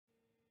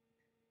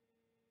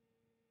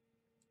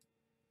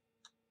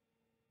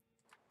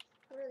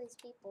Who are these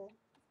people?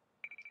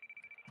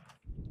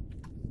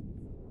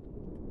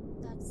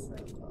 That's so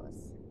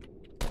close.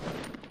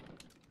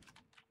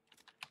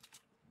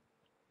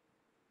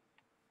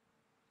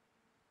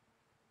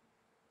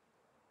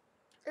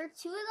 There are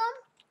two of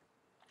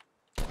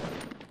them?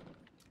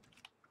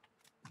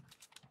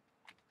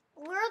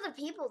 Where are the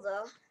people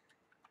though?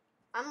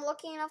 I'm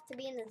lucky enough to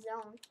be in the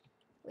zone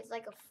with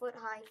like a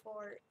foot-high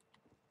fort.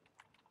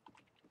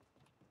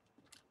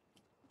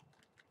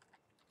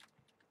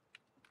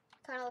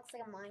 Kind of looks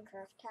like a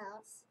Minecraft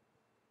house.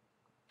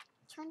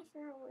 I'm trying to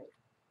figure out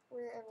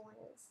where everyone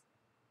is.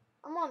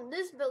 I'm on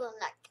this building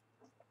neck.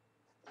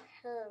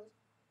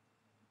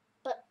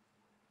 But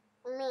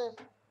me.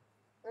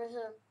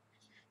 Me.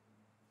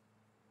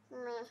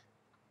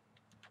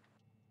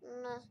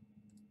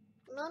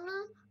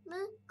 Me.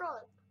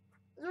 God.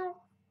 You.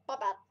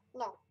 Bad.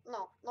 No.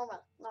 Way.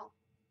 No.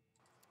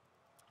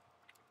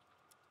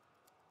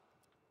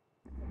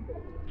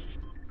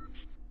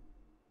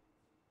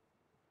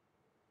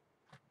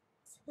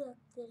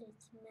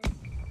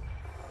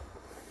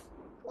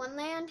 One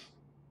land.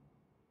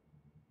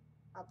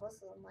 Oh, both of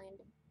them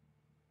landed.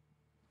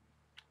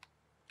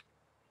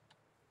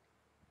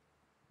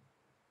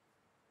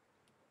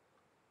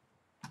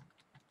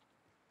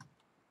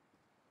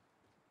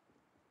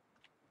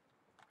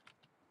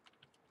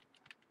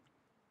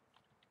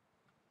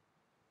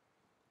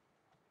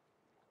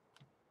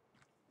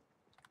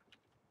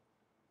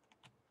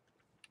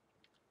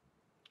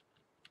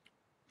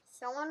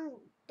 Someone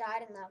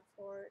died in that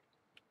fort.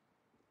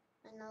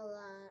 I know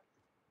that.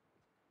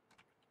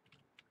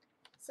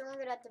 Someone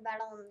gonna have to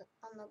battle on the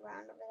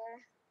ground over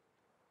there.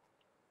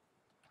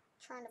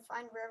 Trying to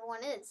find where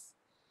everyone is.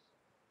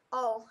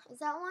 Oh, is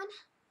that one?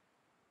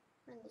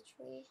 In the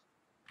tree.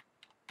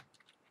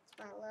 It's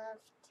my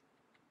left.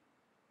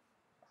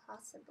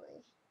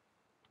 Possibly.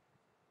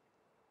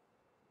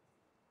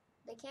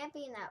 They can't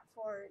be in that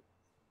fort.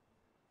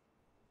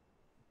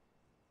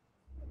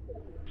 It's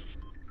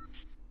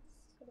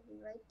gonna be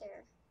right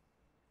there.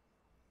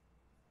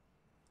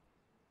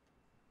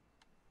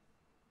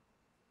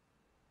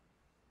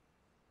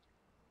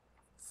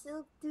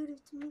 Silk did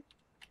it to me.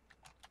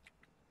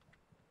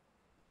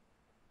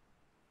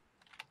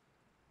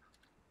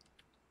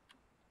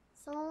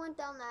 Someone went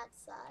down that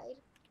side.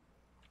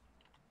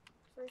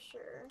 For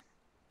sure.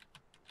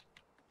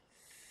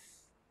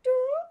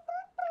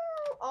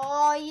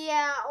 Oh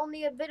yeah,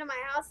 only a bit of my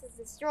house is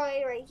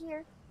destroyed right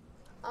here.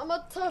 I'ma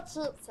touch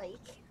it, psych.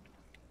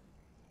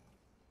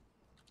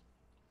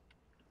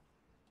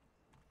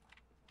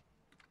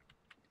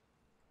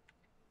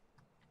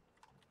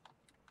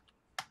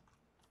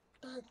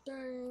 God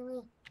damn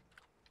me.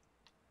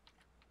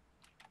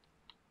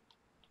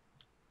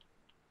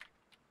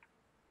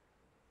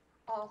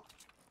 Oh.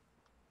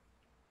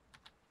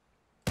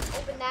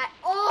 Open that.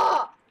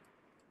 Oh!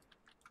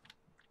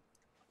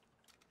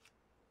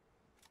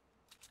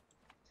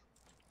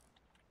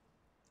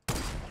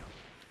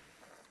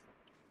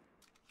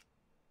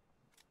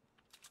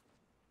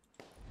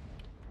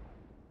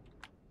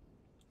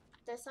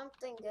 There's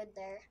something good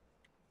there.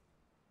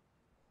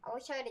 I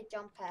wish I had a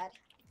jump pad.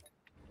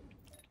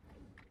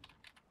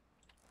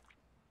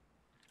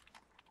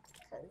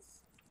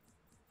 Because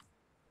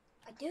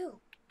I do.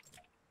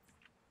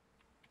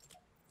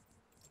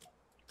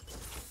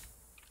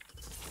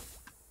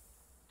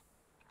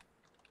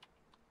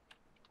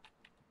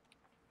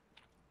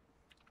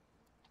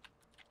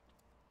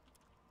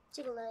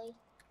 Chick-fil-A.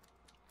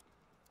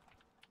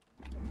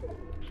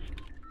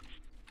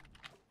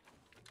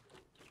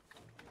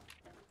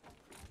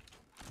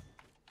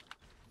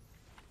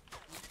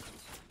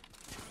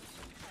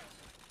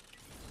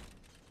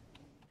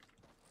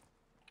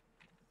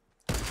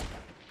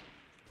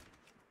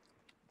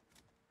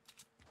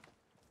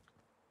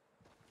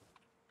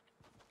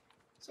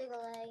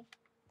 Chick-fil-A.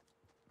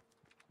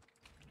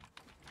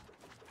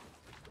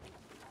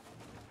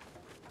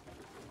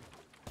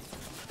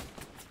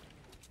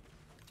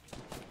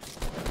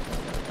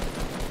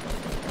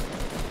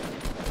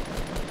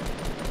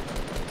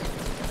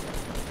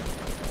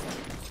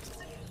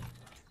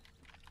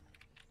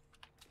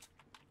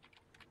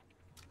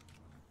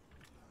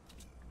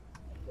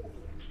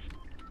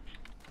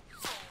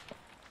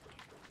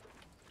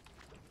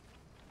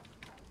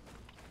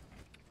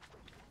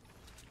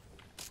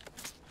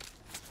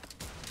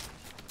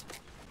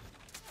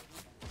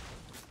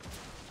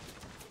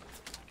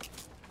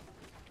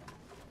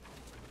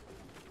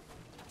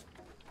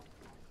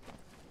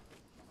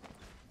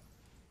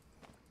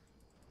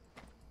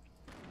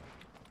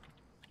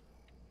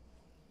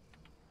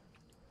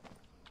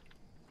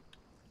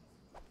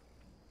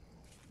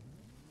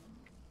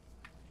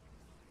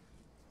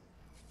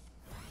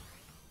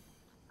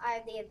 I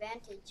have the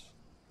advantage.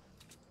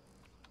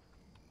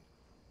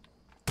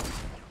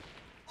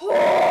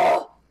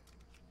 Oh!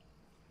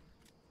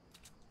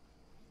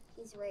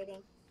 He's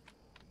waiting.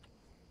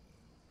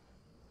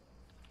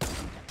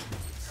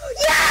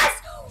 Yes!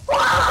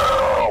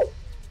 Whoa!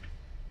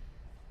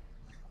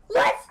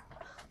 Let's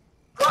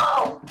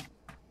go!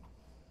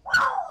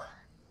 Whoa!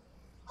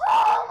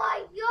 Oh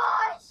my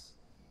god!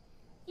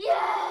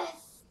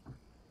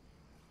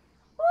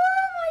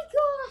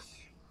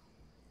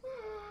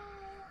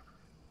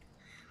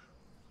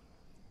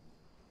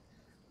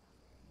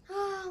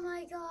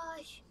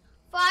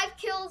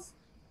 kills.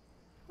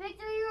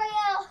 Victory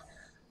Royale.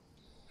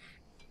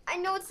 I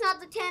know it's not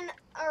the 10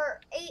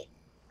 or 8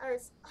 or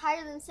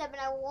higher than 7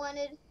 I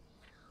wanted,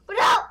 but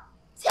I'll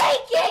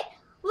take it.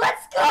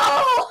 Let's go.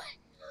 Oh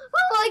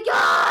my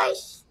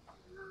gosh.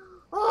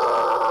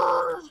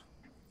 Oh.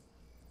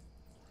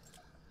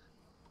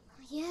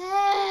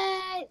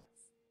 Yes.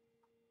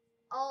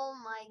 Oh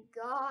my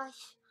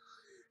gosh.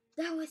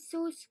 That was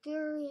so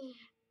scary.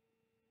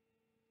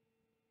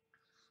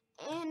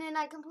 And then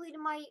I completed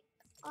my,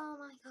 oh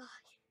my gosh.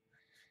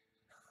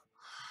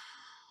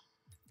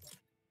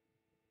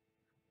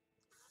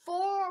 4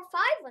 or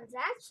 5 ones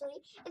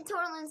actually, in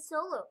total and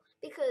solo.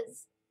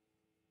 Because,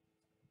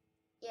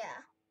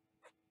 yeah.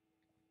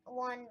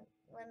 One,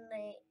 when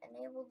they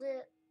enabled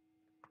it,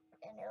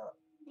 and it'll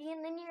be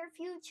in the near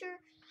future.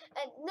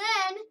 And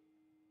then,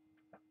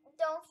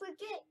 don't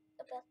forget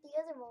about the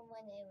other one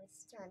when it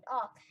was turned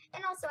off.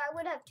 And also, I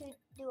would have 2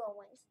 duo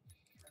wins.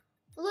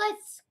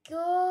 Let's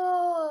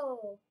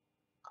go!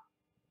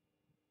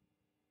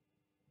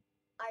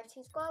 I have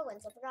 2 squad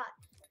wins, I forgot.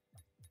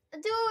 The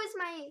duo is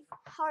my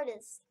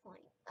hardest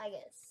point, I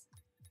guess.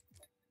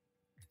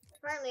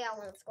 Apparently, I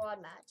won a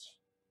squad match.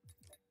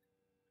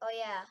 Oh,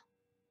 yeah.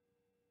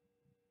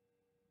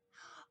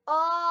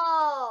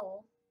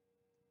 Oh!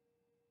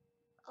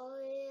 Oh,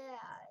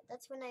 yeah.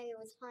 That's when I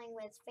was playing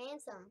with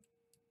Phantom.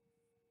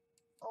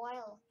 A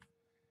while.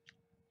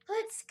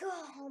 Let's go!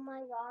 Oh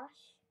my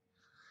gosh.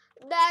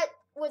 That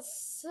was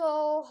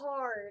so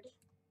hard.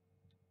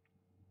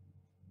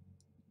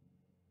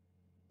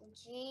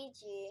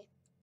 GG.